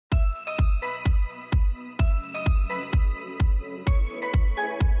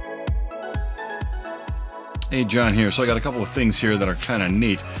Hey, John here. So I got a couple of things here that are kind of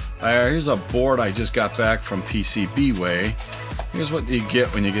neat. Here's a board I just got back from PcbWay. Here's what you get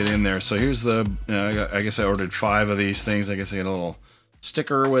when you get in there. So here's the, I guess I ordered 5 of these things. I guess I got a little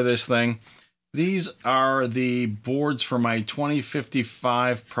sticker with this thing. These are the boards for my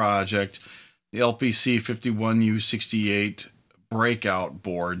 2055 project, the LPC51U68 breakout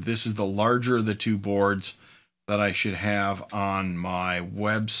board. This is the larger of the 2 boards that I should have on my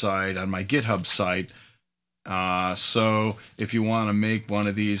website, on my GitHub site. So if you want to make one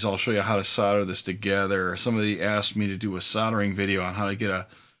of these, I'll show you how to solder this together. Somebody asked me to do a soldering video on how to get a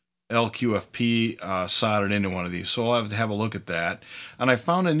LQFP soldered into one of these, so I'll have to have a look at that. And I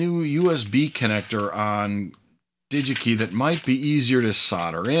found a new USB connector on DigiKey that might be easier to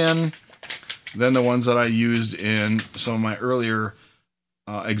solder in than the ones that I used in some of my earlier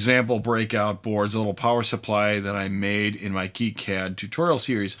example breakout boards, a little power supply that I made in my KiCad tutorial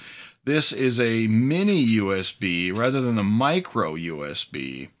series. This is a mini USB rather than the micro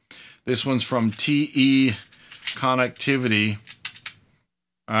USB. This one's from TE Connectivity.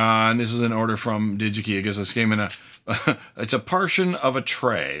 And this is an order from DigiKey. I guess this came in a, it's a portion of a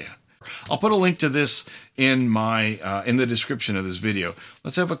tray. I'll put a link to this in my in the description of this video.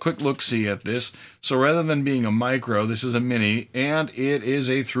 Let's have a quick look-see at this. So rather than being a micro, this is a mini, and it is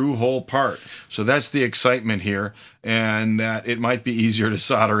a through-hole part. So that's the excitement here, and that it might be easier to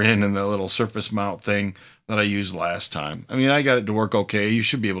solder in the little surface mount thing that I used last time. I mean, I got it to work okay. You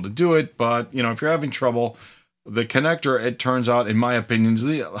should be able to do it, but you know, if you're having trouble, the connector, it turns out, in my opinion,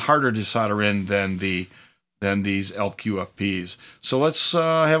 is harder to solder in than these LQFPs. So let's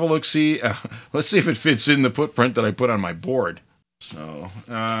have a look. Let's see if it fits in the footprint that I put on my board. So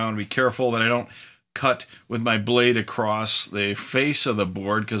I want to be careful that I don't cut with my blade across the face of the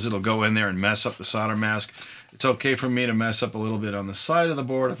board, because it'll go in there and mess up the solder mask. It's okay for me to mess up a little bit on the side of the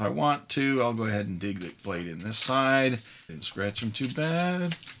board if I want to. I'll go ahead and dig the blade in this side. Didn't scratch them too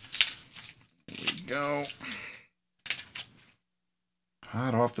bad. There we go.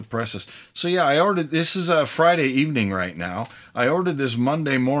 Hot off the presses. So yeah, I ordered, this is a Friday evening right now. I ordered this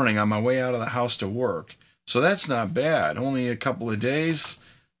Monday morning on my way out of the house to work. So that's not bad. Only a couple of days.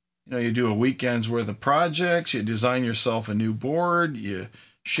 You know, you do a weekend's worth of projects, you design yourself a new board, you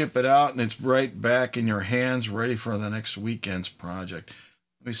ship it out, and it's right back in your hands, ready for the next weekend's project.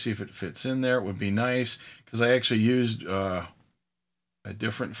 Let me see if it fits in there. It would be nice, because I actually used a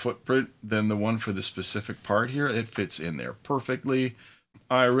different footprint than the one for the specific part here. It fits in there perfectly.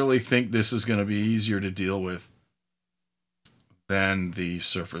 I really think this is going to be easier to deal with than the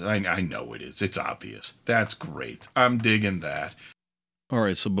surface. I know it is. It's obvious. That's great. I'm digging that. All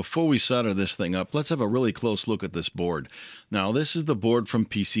right, so before we solder this thing up, let's have a really close look at this board. Now, this is the board from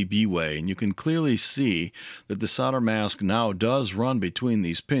PcbWay, and you can clearly see that the solder mask now does run between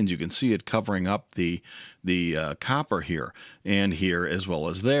these pins. You can see it covering up the copper here, and here as well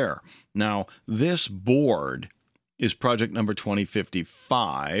as there. Now, this board is project number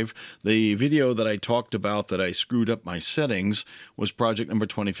 2055. The video that I talked about that I screwed up my settings was project number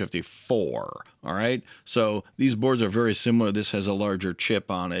 2054. All right, so these boards are very similar. This has a larger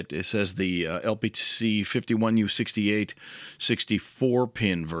chip on it. It says the LPC51U68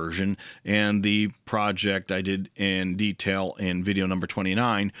 64-pin version, and the project I did in detail in video number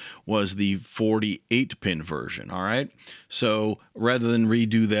 29 was the 48-pin version. All right, so rather than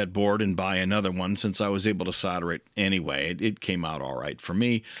redo that board and buy another one, since I was able to solder it anyway, it came out all right for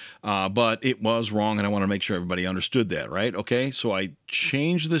me, but it was wrong, and I want to make sure everybody understood that, right? Okay, so I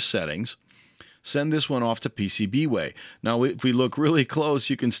changed the settings. Send this one off to PcbWay. Now, if we look really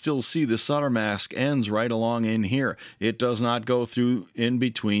close, you can still see the solder mask ends right along in here. It does not go through in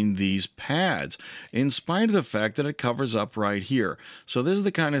between these pads, in spite of the fact that it covers up right here. So this is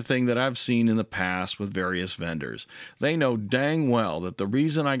the kind of thing that I've seen in the past with various vendors. They know dang well that the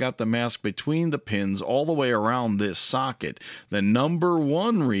reason I got the mask between the pins all the way around this socket, the number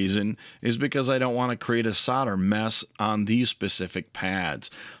one reason, is because I don't want to create a solder mess on these specific pads.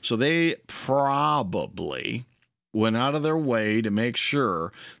 So they probably went out of their way to make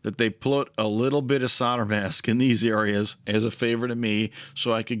sure that they put a little bit of solder mask in these areas as a favor to me,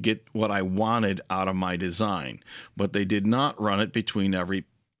 so I could get what I wanted out of my design. But they did not run it between every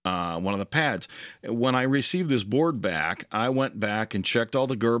one of the pads. When I received this board back, I went back and checked all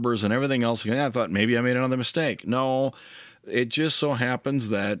the Gerbers and everything else. I thought maybe I made another mistake. No, it just so happens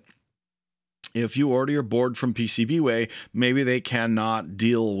that if you order your board from PcbWay, maybe they cannot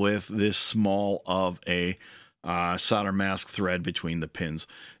deal with this small of a solder mask thread between the pins.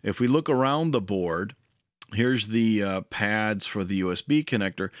 If we look around the board, Here's the pads for the USB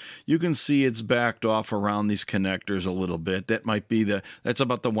connector. You can see it's backed off around these connectors a little bit. That might be that's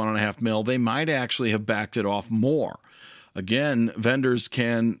about the 1.5 mil. They might actually have backed it off more. Again, vendors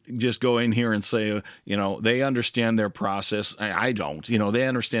can just go in here and say, they understand their process. I don't. They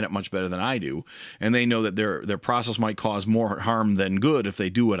understand it much better than I do, and they know that their process might cause more harm than good if they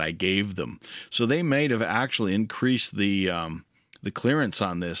do what I gave them. So they may have actually increased the clearance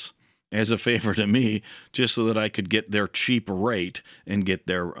on this as a favor to me, just so that I could get their cheap rate and get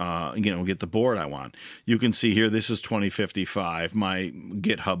their, get the board I want. You can see here, this is 2055, my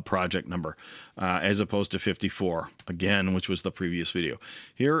GitHub project number, as opposed to 54, again, which was the previous video.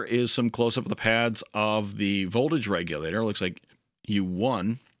 Here is some close-up of the pads of the voltage regulator. Looks like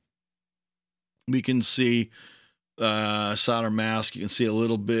U1. We can see solder mask. You can see a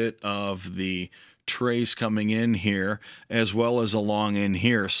little bit of the trace coming in here as well as along in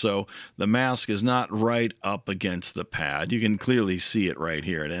here, so the mask is not right up against the pad. You can clearly see it right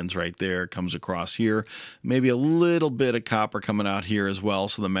here. It ends right there, comes across here, maybe a little bit of copper coming out here as well,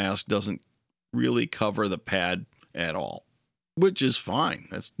 so the mask doesn't really cover the pad at all, which is fine.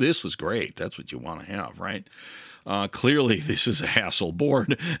 This is great. That's what you want to have, right? Clearly, this is a hassle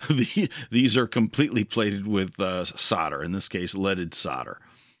board. These are completely plated with solder, in this case, leaded solder.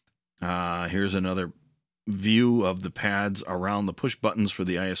 Here's another view of the pads around the push buttons for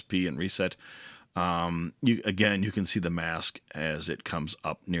the ISP and reset. Again, you can see the mask as it comes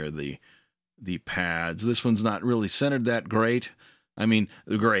up near the pads. This one's not really centered that great.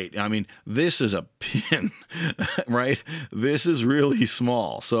 This is a pin, right? This is really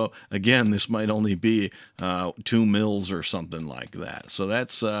small. So again, this might only be 2 mils or something like that. So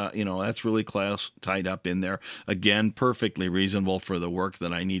that's, that's really tied up in there. Again, perfectly reasonable for the work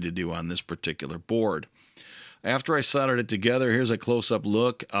that I need to do on this particular board. After I soldered it together, here's a close-up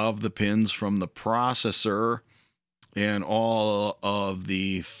look of the pins from the processor and all of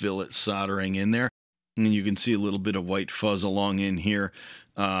the fillet soldering in there. And you can see a little bit of white fuzz along in here.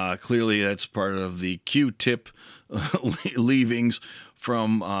 Clearly, that's part of the Q-tip leavings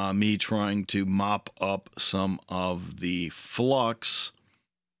from me trying to mop up some of the flux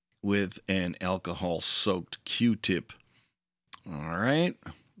with an alcohol-soaked Q-tip. All right.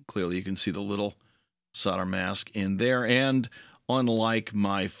 Clearly, you can see the little solder mask in there. And unlike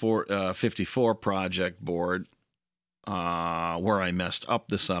my 54 project board, where I messed up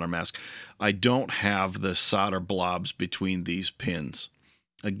the solder mask, I don't have the solder blobs between these pins.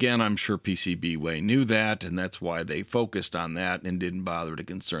 Again, I'm sure PcbWay knew that, and that's why they focused on that and didn't bother to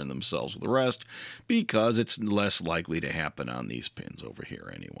concern themselves with the rest, because it's less likely to happen on these pins over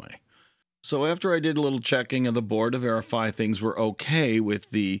here anyway. So after I did a little checking of the board to verify things were okay with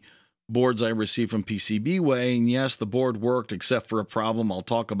the boards I received from PcbWay, and yes, the board worked except for a problem I'll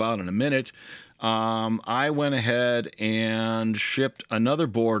talk about in a minute, I went ahead and shipped another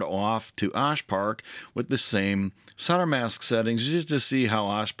board off to OshPark with the same solder mask settings, just to see how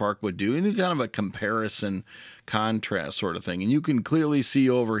OshPark would do, and kind of a comparison contrast sort of thing. And you can clearly see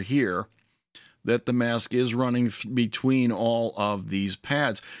over here that the mask is running between all of these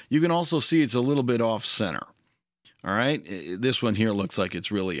pads. You can also see it's a little bit off center. All right, this one here looks like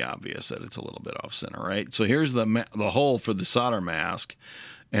it's really obvious that it's a little bit off center, right? So here's the hole for the solder mask,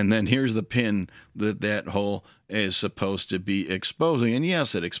 and then here's the pin that hole is supposed to be exposing. And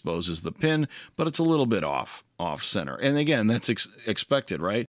yes, it exposes the pin, but it's a little bit off center. And again, that's expected,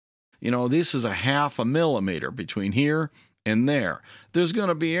 right? This is a 0.5 millimeter between here and there. There's going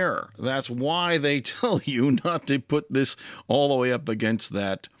to be error. That's why they tell you not to put this all the way up against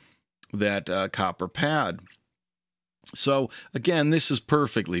that copper pad. So again, this is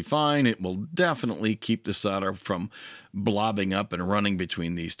perfectly fine. It will definitely keep the solder from blobbing up and running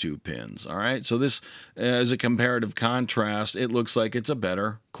between these two pins. All right, so this, as a comparative contrast, it looks like it's a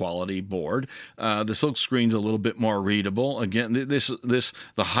better quality board. The silk screen's a little bit more readable. Again, the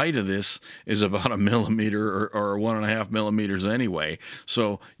height of this is about 1 millimeter or 1.5 millimeters anyway,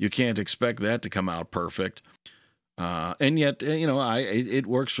 so you can't expect that to come out perfect. And yet, it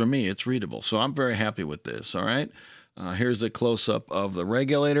works for me. It's readable, so I'm very happy with this. All right. Here's a close-up of the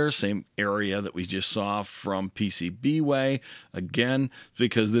regulator, same area that we just saw from PcbWay. Again,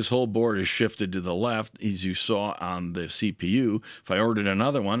 because this whole board is shifted to the left, as you saw on the CPU. If I ordered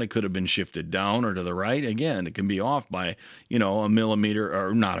another one, it could have been shifted down or to the right. Again, it can be off by, 1 millimeter,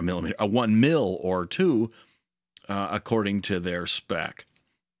 or not a millimeter, a 1 mil or 2, according to their spec.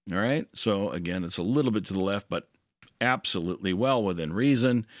 All right, so again, it's a little bit to the left, but absolutely well within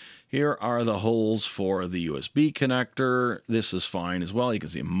reason. Here are the holes for the USB connector. This is fine as well. You can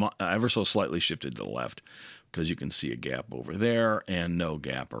see ever so slightly shifted to the left because you can see a gap over there and no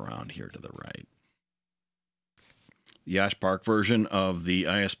gap around here to the right. The OshPark version of the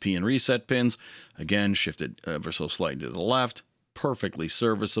ISP and reset pins, again, shifted ever so slightly to the left. Perfectly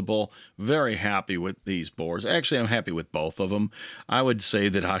serviceable. Very happy with these boards. Actually, I'm happy with both of them. I would say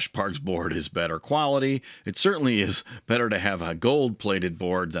that OshPark's board is better quality. It certainly is better to have a gold-plated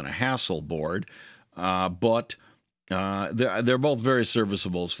board than a hassle board, but they're both very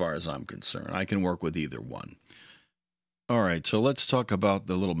serviceable as far as I'm concerned. I can work with either one. All right, so let's talk about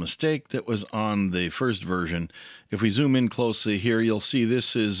the little mistake that was on the first version. If we zoom in closely here, you'll see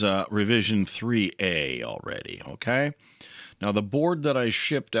this is revision 3A already, okay? Now, the board that I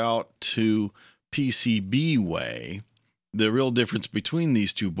shipped out to PcbWay, the real difference between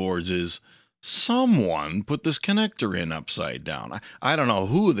these two boards is someone put this connector in upside down. I don't know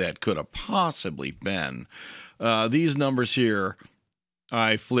who that could have possibly been. These numbers here,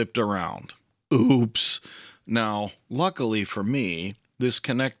 I flipped around. Oops. Now, luckily for me, this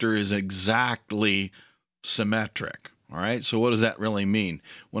connector is exactly symmetric. All right, so what does that really mean?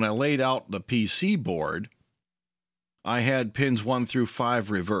 When I laid out the PC board, I had pins 1 through 5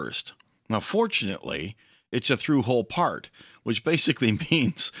 reversed. Now, fortunately, it's a through-hole part, which basically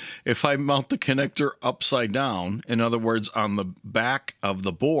means if I mount the connector upside down, in other words, on the back of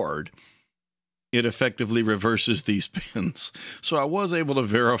the board, it effectively reverses these pins. So I was able to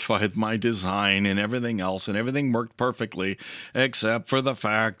verify my design and everything else, and everything worked perfectly, except for the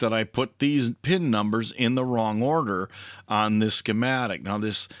fact that I put these pin numbers in the wrong order on this schematic. Now,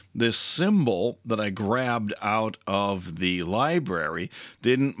 this symbol that I grabbed out of the library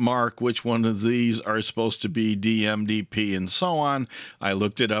didn't mark which one of these are supposed to be DM, DP, and so on. I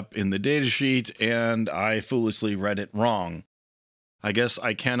looked it up in the datasheet, and I foolishly read it wrong. I guess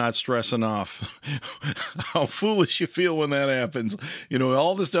I cannot stress enough how foolish you feel when that happens. You know,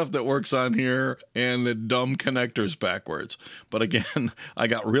 all the stuff that works on here and the dumb connectors backwards. But again, I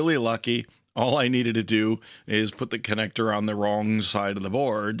got really lucky. All I needed to do is put the connector on the wrong side of the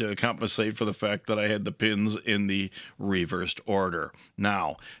board to compensate for the fact that I had the pins in the reversed order.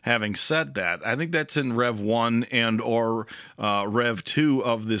 Now, having said that, I think that's in Rev 1 and or Rev 2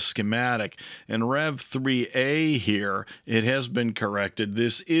 of this schematic. In Rev 3A here, it has been corrected.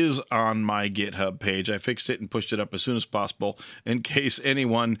 This is on my GitHub page. I fixed it and pushed it up as soon as possible in case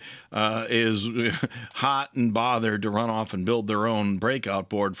anyone is hot and bothered to run off and build their own breakout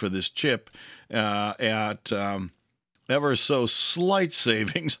board for this chip. At ever so slight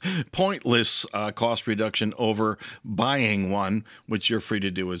savings, pointless cost reduction over buying one, which you're free to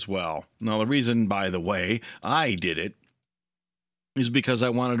do as well. Now, the reason, by the way, I did it is because I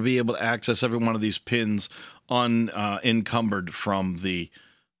wanted to be able to access every one of these pins unencumbered from the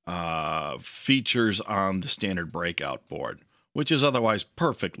features on the standard breakout board, which is otherwise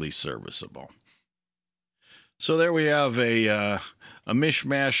perfectly serviceable. So there we have a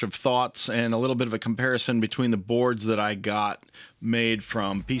mishmash of thoughts and a little bit of a comparison between the boards that I got made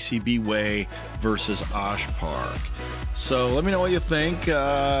from PcbWay versus OshPark. So let me know what you think.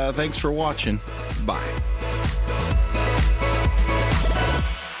 Thanks for watching. Bye.